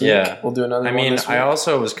time this week. Yeah. We'll do another one this week. I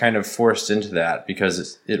also was kind of forced into that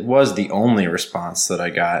because it was the only response that I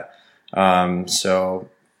got. So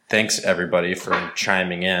thanks, everybody, for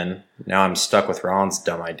chiming in. Now I'm stuck with Rollins'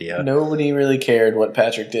 dumb idea. Nobody really cared what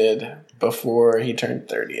Patrick did, before he turned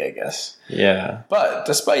 30, I guess. Yeah. But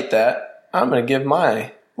despite that, I'm going to give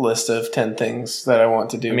my list of 10 things that I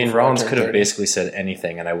want to do. I mean, Rollins could have basically said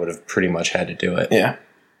anything, and I would have pretty much had to do it. Yeah.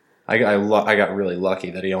 I got really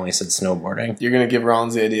lucky that he only said snowboarding. You're going to give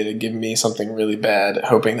Rollins the idea to give me something really bad,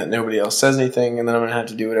 hoping that nobody else says anything, and then I'm going to have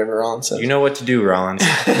to do whatever Rollins says. You know what to do, Rollins.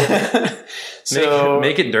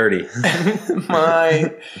 Make it dirty.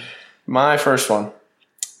 my first one,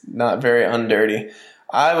 not very undirty.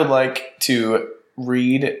 I would like to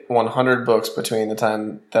read 100 books between the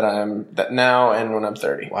time that now and when I'm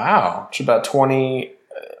 30. Wow. Which is about 20.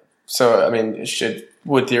 So, I mean,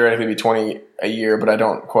 would theoretically be 20 a year, but I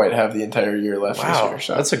don't quite have the entire year left this year.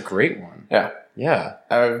 So. That's a great one. Yeah. Yeah.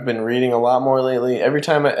 I've been reading a lot more lately.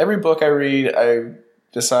 Every book I read, I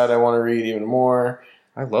decide I want to read even more.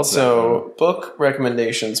 I love that. So, book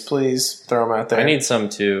recommendations, please throw them out there. I need some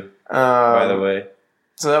too, by the way.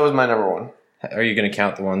 So, that was my number one. Are you going to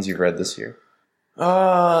count the ones you've read this year?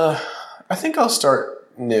 I think I'll start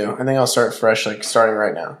new. I think I'll start fresh, like starting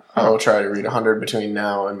right now. I will try to read 100 between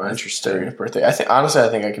now and my 30th birthday. I think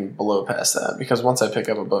I can blow past that because once I pick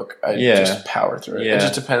up a book, I just power through it. Yeah. It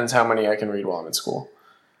just depends how many I can read while I'm in school.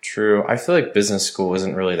 True. I feel like business school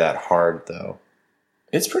isn't really that hard, though.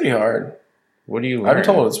 It's pretty hard. What do you learn? I'm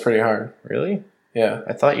told it's pretty hard. Really? Yeah.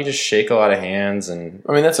 I thought you just shake a lot of hands and...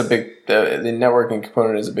 I mean, that's a big... the networking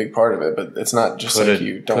component is a big part of it, but it's not just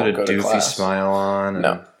you don't go to class. Put a doofy smile on. And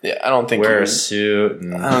no. Yeah, I don't think... Wear a suit.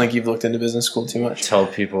 And I don't think you've looked into business school too much. Tell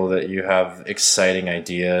people that you have exciting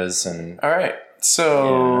ideas and... All right.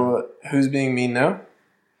 So, who's being mean now?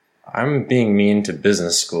 I'm being mean to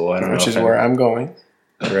business school. I don't know. Which is where I'm going.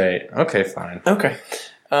 Right. Okay, fine. Okay.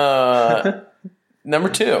 Number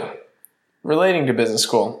 2. Relating to business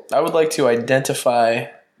school, I would like to identify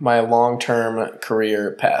my long-term career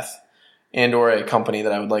path and or a company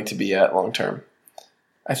that I would like to be at long-term.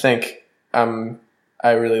 I think I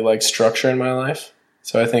really like structure in my life,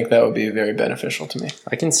 so I think that would be very beneficial to me.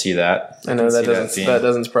 I can see that. I know that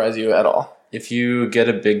doesn't surprise you at all. If you get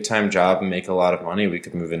a big-time job and make a lot of money, we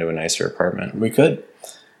could move into a nicer apartment. We could,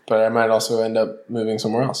 but I might also end up moving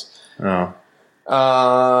somewhere else. Oh.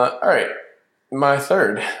 All right. My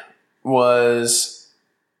third was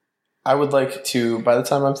I would like to, by the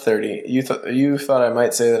time I'm 30, you thought I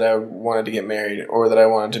might say that I wanted to get married or that I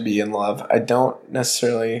wanted to be in love. I don't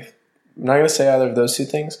necessarily, I'm not going to say either of those two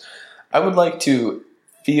things. I would like to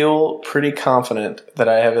feel pretty confident that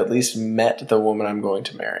I have at least met the woman I'm going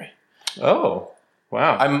to marry. Oh,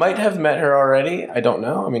 wow. I might have met her already. I don't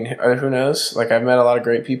know. I mean, who knows? Like, I've met a lot of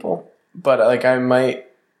great people, but like I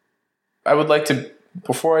would like to,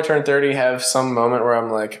 before I turn 30, have some moment where I'm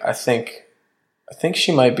like, I think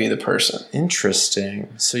she might be the person.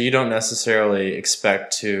 Interesting. So you don't necessarily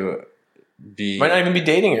expect to be... Might not even be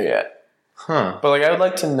dating her yet. Huh. But like, I would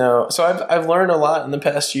like to know. So I've learned a lot in the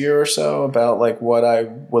past year or so about like what I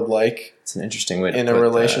would like. It's an interesting way to in a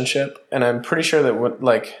relationship, and I'm pretty sure that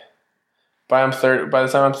by the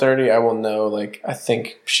time I'm 30, I will know. Like, I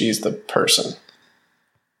think she's the person.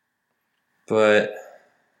 But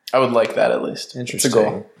I would like that at least. Interesting. It's a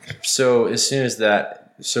goal. So as soon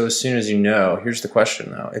as you know, here's the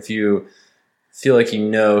question though. If you feel like you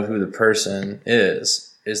know who the person is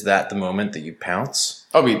that the moment that you pounce?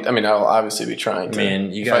 I'll obviously be trying to. I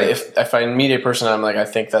mean, if I meet a person, I'm like, I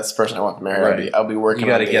think that's the person I want to marry. Right. I'll be working. You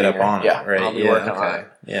got to get up on it. Yeah, right. I'll be working on it.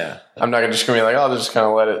 Yeah. I'm not just gonna be like, I'll just kind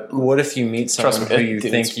of let it. What if you meet someone who you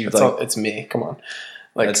think you'd like? It's me. Come on.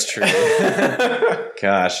 Like, that's true.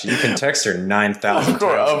 Gosh, you can text her 9,000 times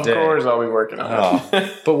a day. Of course, I'll be working on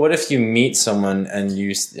it. But what if you meet someone and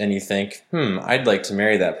you think, I'd like to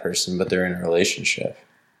marry that person, but they're in a relationship?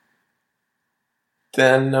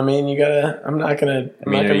 Then I'm not gonna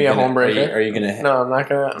be a home breaker. Are you gonna? No, I'm not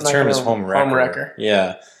gonna. The term is home wrecker. Home wrecker.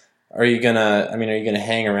 Yeah. Are you gonna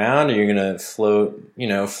hang around? Are you gonna float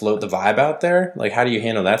the vibe out there? Like, how do you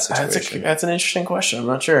handle that situation? That's an interesting question. I'm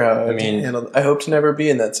not sure how. I hope to never be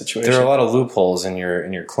in that situation. There are a lot of loopholes in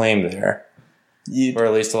your claim there, or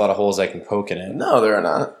at least a lot of holes I can poke in it. No, there are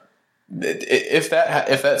not. If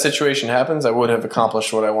that situation happens, I would have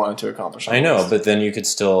accomplished what I wanted to accomplish. I know, but then you could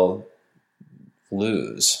still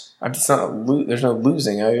lose. There's no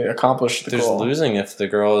losing. I accomplished the goal. There's losing if the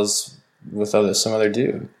girl is with some other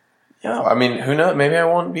dude. Yeah, I mean, who knows? Maybe I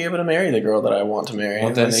won't be able to marry the girl that I want to marry.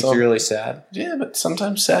 Won't that make you really sad? Yeah, but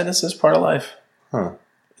sometimes sadness is part of life. Huh.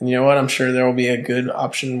 And you know what? I'm sure there will be a good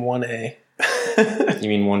option 1A. You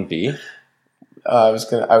mean 1B? I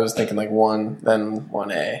was thinking like 1, then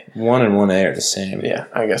 1A. 1 and 1A are the same. Yeah,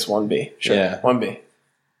 I guess 1B. Sure. Yeah. 1B.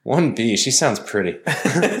 1B. She sounds pretty.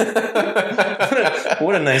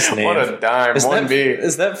 What a nice name. What a dime. Is 1B.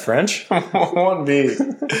 Is that French? 1B.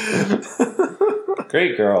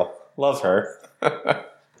 Great girl. Love her.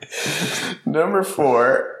 Number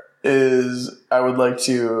 4 is I would like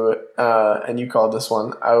to, and you called this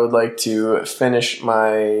one, I would like to finish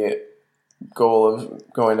my goal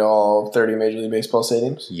of going to all 30 Major League Baseball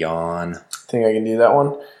stadiums. Yawn. I think I can do that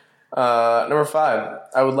one. Number 5,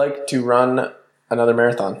 I would like to run another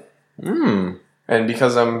marathon. And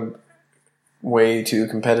because I'm way too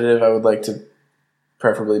competitive, I would like to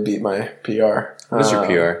preferably beat my PR. What is your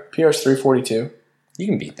PR? PR is 3:42. You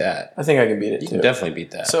can beat that. I think I can beat it, You too. can definitely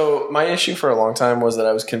beat that. So my issue for a long time was that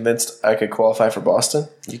I was convinced I could qualify for Boston.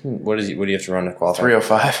 You can. What do you have to run to qualify?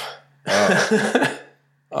 3:05.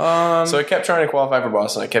 Oh. So I kept trying to qualify for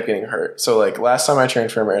Boston. I kept getting hurt. So like last time I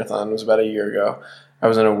trained for a marathon was about a year ago. I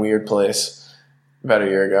was in a weird place about a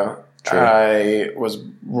year ago. True. I was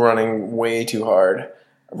running way too hard.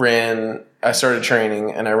 I started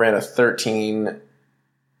training and I ran 13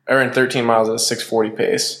 miles at a 6:40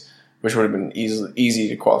 pace, which would have been easy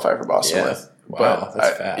to qualify for Boston with. Wow,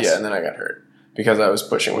 that's fast. Yeah, and then I got hurt because I was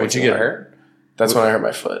pushing way Would too you get hard. hurt? That's when I hurt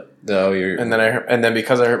my foot. No, And then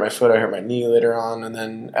because I hurt my foot, I hurt my knee later on, and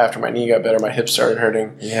then after my knee got better, my hips started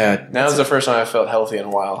hurting. Yeah. Now's the first time I felt healthy in a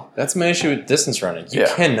while. That's my issue with distance running. You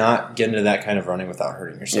cannot get into that kind of running without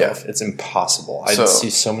hurting yourself. Yeah. It's impossible. I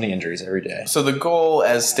see so many injuries every day. So the goal,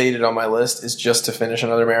 as stated on my list, is just to finish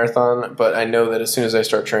another marathon, but I know that as soon as I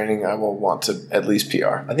start training, I will want to at least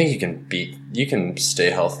PR. I think you can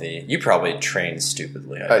stay healthy. You probably train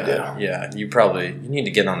stupidly. I do. Yeah, you need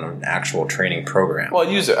to get on an actual training program. Well,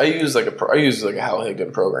 I use like a Hal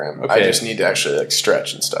Higdon program. Okay. I just need to actually like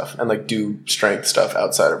stretch and stuff and like do strength stuff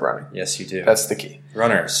outside of running. Yes, you do. That's the key.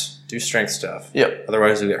 Runners, do strength stuff. Yep.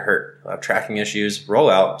 Otherwise, you'll get hurt. You'll have tracking issues. Roll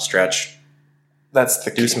out, stretch. That's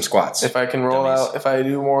the key. Do some squats. If I can roll out, if I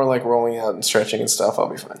do more like rolling out and stretching and stuff, I'll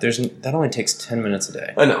be fine. That only takes 10 minutes a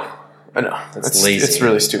day. I know. That's lazy. It's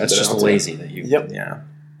really stupid. That's just lazy that you. Yep. Yeah.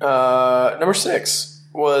 Number 6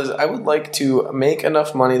 was I would like to make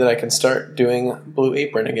enough money that I can start doing Blue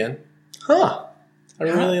Apron again. Huh. I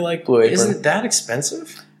really like Blue Apron. Isn't it that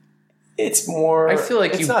expensive? It's more. I feel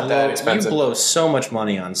like it's not that you expensive. blow so much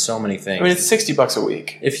money on so many things. I mean, it's $60 a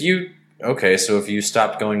week. If you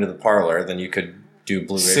stopped going to the parlor, then you could do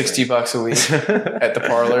Blue Apron. $60 a week at the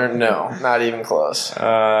parlor? No, not even close.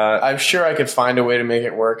 I'm sure I could find a way to make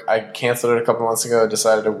it work. I canceled it a couple months ago.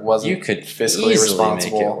 Decided it wasn't. You could fiscally easily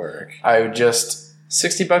responsible. make it work. I would just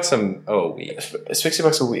 $60 a week. It's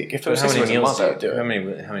 $60 a week. If it was How $60 many a meals? month, I would do it.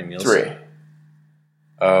 How many meals? 3.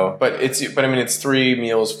 Oh, But I mean, it's 3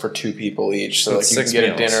 meals for 2 people each. So like it's you can 6 get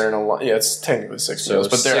meals. a dinner and a lunch. Yeah, it's technically 6 So meals.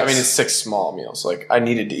 But I mean, 6. it's 6 small meals. Like I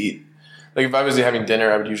needed to eat. Like if I was having dinner,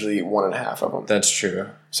 I would usually eat 1.5 of them. that's true.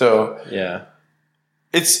 So Yeah.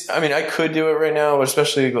 I mean, I could do it right now, but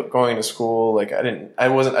especially going to school, like I didn't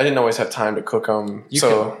always have time to cook them.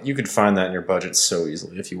 You could find that in your budget so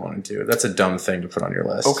easily if you wanted to. That's a dumb thing to put on your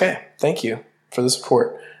list. Okay, thank you for the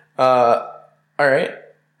support. All right,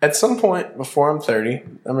 at some point before I'm 30,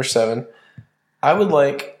 number 7, I would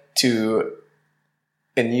like to,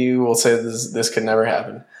 and you will say this could never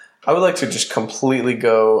happen. I would like to just completely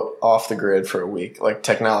go off the grid for a week, like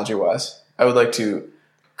technology wise. I would like to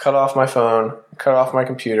cut off my phone, cut off my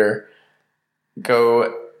computer,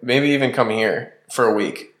 go maybe even come here for a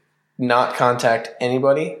week, not contact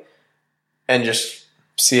anybody, and just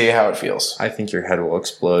see how it feels. I think your head will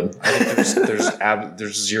explode. I think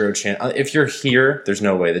there's zero chance. If you're here, there's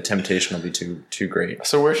no way. The temptation will be too great.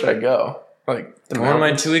 So where should I go? Like Go on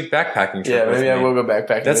my 2-week backpacking trip. Yeah, maybe I with me. will go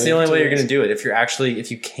backpacking. That's the only way you're going to do it. If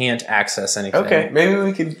you can't access anything. Okay, maybe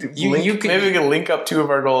we could You could- maybe we can link up 2 of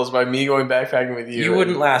our goals by me going backpacking with you. You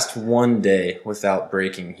wouldn't last one day without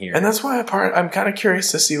breaking here. And that's why I'm kind of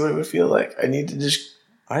curious to see what it would feel like. I need to just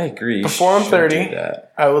I agree. Before I'm You should 30, do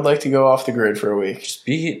that. I would like to go off the grid for a week.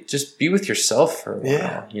 Just be with yourself for a while.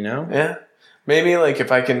 Yeah. You know. Yeah, maybe like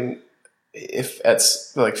if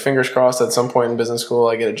it's like fingers crossed at some point in business school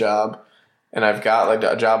I get a job and I've got like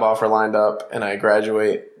a job offer lined up and I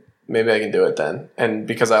graduate, maybe I can do it then. And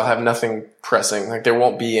because I'll have nothing pressing, like there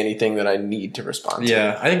won't be anything that I need to respond to.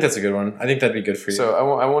 Yeah, I think that's a good one. I think that'd be good for you. So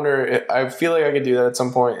I wonder. I feel like I could do that at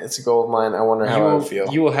some point. It's a goal of mine. I wonder how I would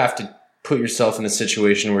feel. You will have to put yourself in a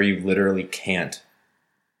situation where you literally can't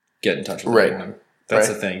get in touch with anyone. That's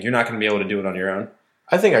the thing. You're not going to be able to do it on your own.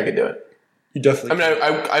 I think I could do it. You definitely.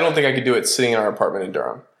 I mean, I don't think I could do it sitting in our apartment in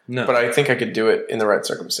Durham. No, But I think I could do it in the right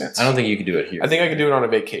circumstance. I don't think you could do it here. I think I could do it on a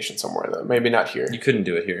vacation somewhere though. Maybe not here. You couldn't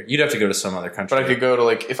do it here. You'd have to go to some other country. But I could go to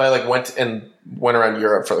like if I like went around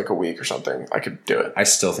Europe for like a week or something, I could do it. I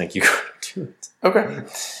still think you could do it. Okay.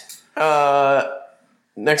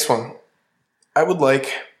 Next one. I would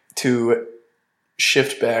like to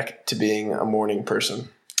shift back to being a morning person.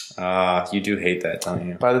 You do hate that, don't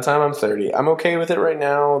you? By the time I'm 30, I'm okay with it right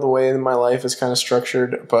now, the way my life is kind of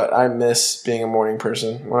structured, but I miss being a morning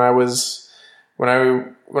person. When I was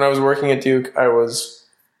working at Duke, I was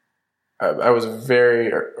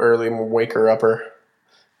very early waker upper.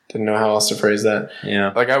 Didn't know how else to phrase that.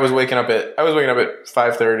 Yeah. Like I was waking up at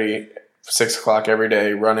 5:30, 6 o'clock every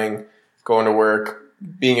day, running, going to work,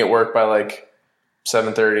 being at work by like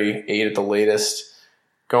 7:30, 8 at the latest.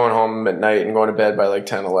 Going home at night and going to bed by like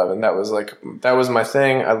 10, 11. That was my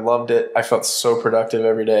thing. I loved it. I felt so productive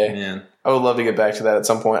every day. Man. I would love to get back to that at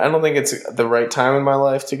some point. I don't think it's the right time in my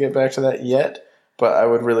life to get back to that yet, but I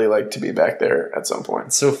would really like to be back there at some point.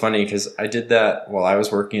 It's so funny because I did that while I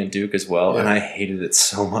was working at Duke as well, and I hated it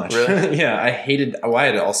so much. Really? Yeah, I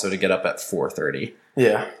had also to get up at 4:30.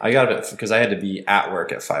 Yeah. I got up because I had to be at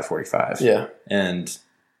work at 5:45. Yeah. And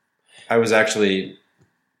I was actually...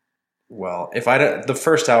 Well, the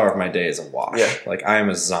first hour of my day is a wash. Yeah. Like, I am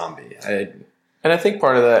a zombie. And I think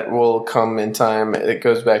part of that will come in time. It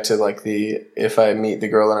goes back to like if I meet the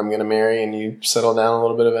girl that I'm going to marry and you settle down a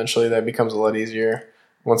little bit eventually, that becomes a lot easier.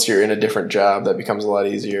 Once you're in a different job, that becomes a lot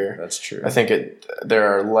easier. That's true. I think there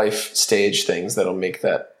are life stage things that'll make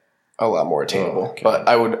that a lot more attainable. Okay. But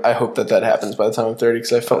I hope that happens by the time I'm 30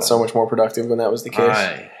 because I felt so much more productive when that was the case.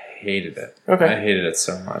 I hated it. Okay. I hated it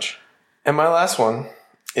so much. And my last one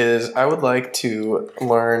is I would like to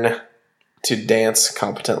learn to dance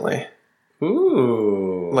competently.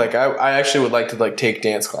 Ooh. Like I actually would like to like take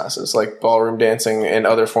dance classes, like ballroom dancing and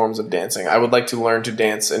other forms of dancing. I would like to learn to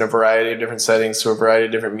dance in a variety of different settings to a variety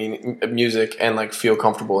of different music and like feel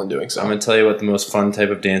comfortable in doing so. I'm going to tell you what the most fun type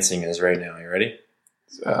of dancing is right now. You ready?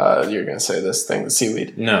 You're going to say this thing, the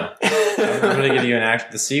seaweed. No. I'm going to give you an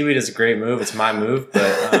act. The seaweed is a great move. It's my move,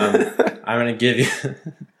 but I'm going to give you...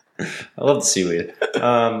 I love the seaweed.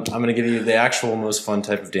 I'm going to give you the actual most fun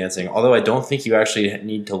type of dancing, although I don't think you actually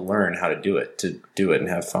need to learn how to do it and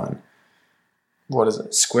have fun. What is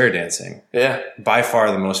it? Square dancing. Yeah. By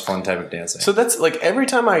far the most fun type of dancing. So that's like every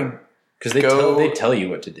time I Because they tell you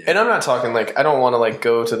what to do. And I'm not talking like, I don't want to like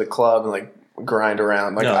go to the club and like grind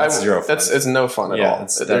around. Like, no, that's zero fun. It's no fun at all.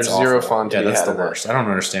 That's There's zero fun to be that's had the worst. I don't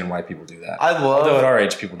understand why people do that. Although at our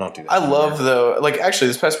age, people don't do that. I love though, like actually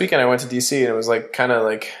this past weekend I went to DC and it was like kind of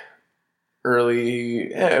like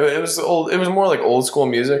early. Yeah, it was old. It was more like old school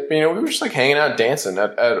music. You know, we were just like hanging out dancing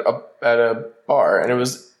at a bar, and it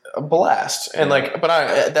was a blast. And like, but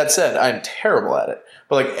that said, I'm terrible at it.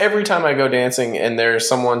 But like every time I go dancing, and there's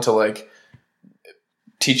someone to like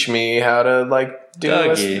teach me how to like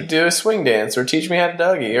do a swing dance, or teach me how to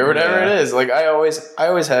Dougie, or whatever it is. Like I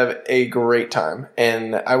always have a great time,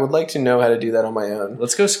 and I would like to know how to do that on my own.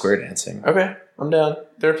 Let's go square dancing. Okay, I'm down.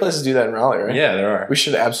 There are places to do that in Raleigh, right? Yeah, there are. We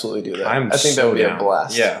should absolutely do that. I think that would be a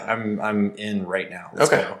blast. Yeah, I'm in right now. Let's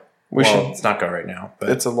go. We should. Let's not go right now. But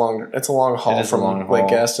it's a long haul from Lake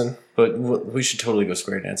Gaston. But we should totally go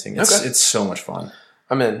square dancing. It's so much fun.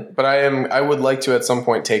 I'm in, but I would like to at some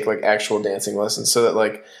point take like actual dancing lessons so that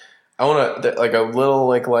like I want to like a little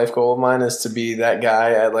like life goal of mine is to be that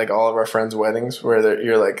guy at like all of our friends' weddings where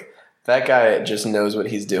you're like that guy just knows what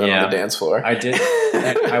he's doing on the dance floor. I did.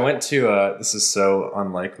 I went to this is so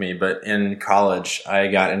unlike me, but in college I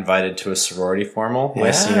got invited to a sorority formal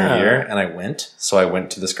my senior year, and I went. So I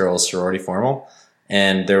went to this girl's sorority formal,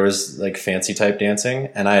 and there was like fancy type dancing,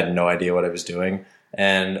 and I had no idea what I was doing.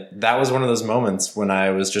 And that was one of those moments when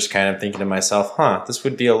I was just kind of thinking to myself, this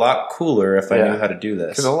would be a lot cooler if I knew how to do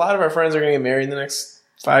this. Because a lot of our friends are going to get married in the next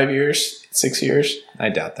 5 years, 6 years. I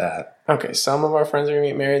doubt that. Okay, some of our friends are going to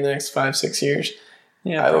get married in the next 5, 6 years.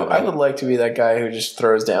 Yeah, I would like to be that guy who just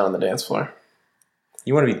throws down on the dance floor.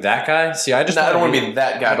 You want to be that guy? See, I don't want to be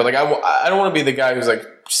that guy, but like I don't want to be the guy who's like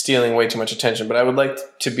stealing way too much attention. But I would like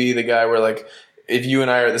to be the guy where like if you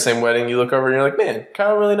and I are at the same wedding, you look over and you're like, man,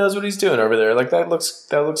 Kyle really knows what he's doing over there. Like that looks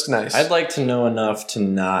nice. I'd like to know enough to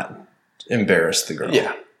not embarrass the girl.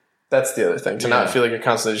 Yeah. That's the other thing, to not feel like you're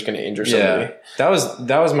constantly just going to injure somebody. Yeah.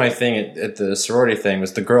 That was my thing at the sorority thing,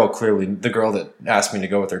 was the girl that asked me to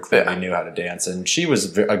go with her clearly knew how to dance, and she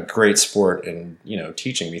was a great sport in,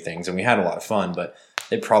 teaching me things, and we had a lot of fun, but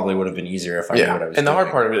it probably would have been easier if I knew what I was doing. And the hard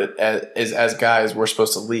part of it is as guys, we're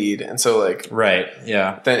supposed to lead, and so like... Right,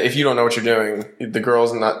 yeah. Then if you don't know what you're doing, the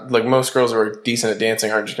girls not... Like most girls who are decent at dancing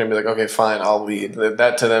aren't just going to be like, okay, fine, I'll lead.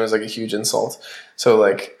 That to them is like a huge insult. So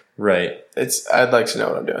like... Right. I'd like to know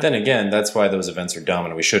what I'm doing. Then again, that's why those events are dumb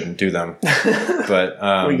and we shouldn't do them.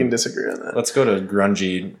 But we can disagree on that. Let's go to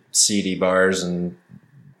grungy, seedy bars and,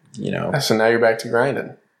 So now you're back to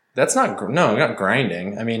grinding. That's not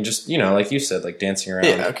grinding. I mean, just, like you said, like dancing around.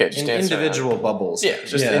 Yeah, okay, just dancing individual around. bubbles.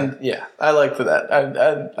 Yeah, I like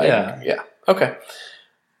that. Yeah. Okay.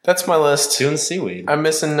 That's my list. Doing seaweed. I'm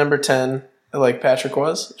missing number 10, like Patrick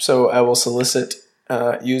was, so I will solicit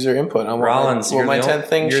user input on Rollins, what my 10th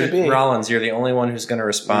thing should be. Rollins, you're the only one who's going to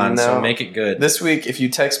respond, so make it good. This week, if you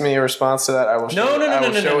text me a response to that, I will show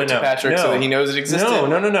it to Patrick so that he knows it existed.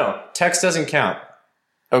 No. Text doesn't count.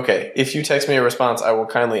 Okay, if you text me a response, I will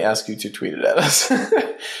kindly ask you to tweet it at us.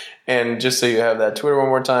 And just so you have that, Twitter one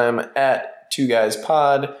more time, at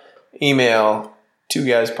 2guyspod, email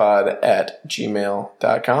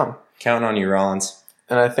 2guyspod@gmail.com. Counting on you, Rollins.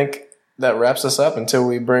 And I think that wraps us up until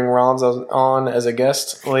we bring Rollins on as a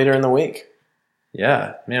guest later in the week.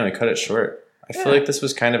 Yeah, man, we cut it short. I feel like this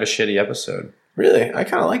was kind of a shitty episode. Really? I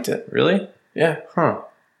kind of liked it. Really? Yeah. Huh.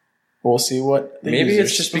 We'll see what maybe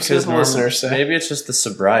it's just because the listeners say. Maybe it's just the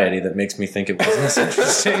sobriety that makes me think it wasn't as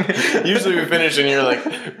interesting. Usually we finish and you're like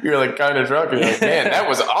kind of drunk and you're like, man, that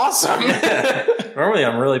was awesome. Normally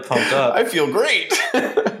I'm really pumped up. I feel great.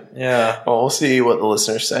 Yeah. Well, we'll see what the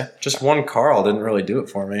listeners say. Just one Carl didn't really do it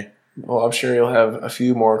for me. Well, I'm sure you'll have a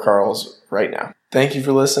few more Carls right now. Thank you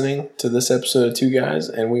for listening to this episode of Two Guys,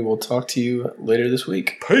 and we will talk to you later this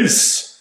week. Peace.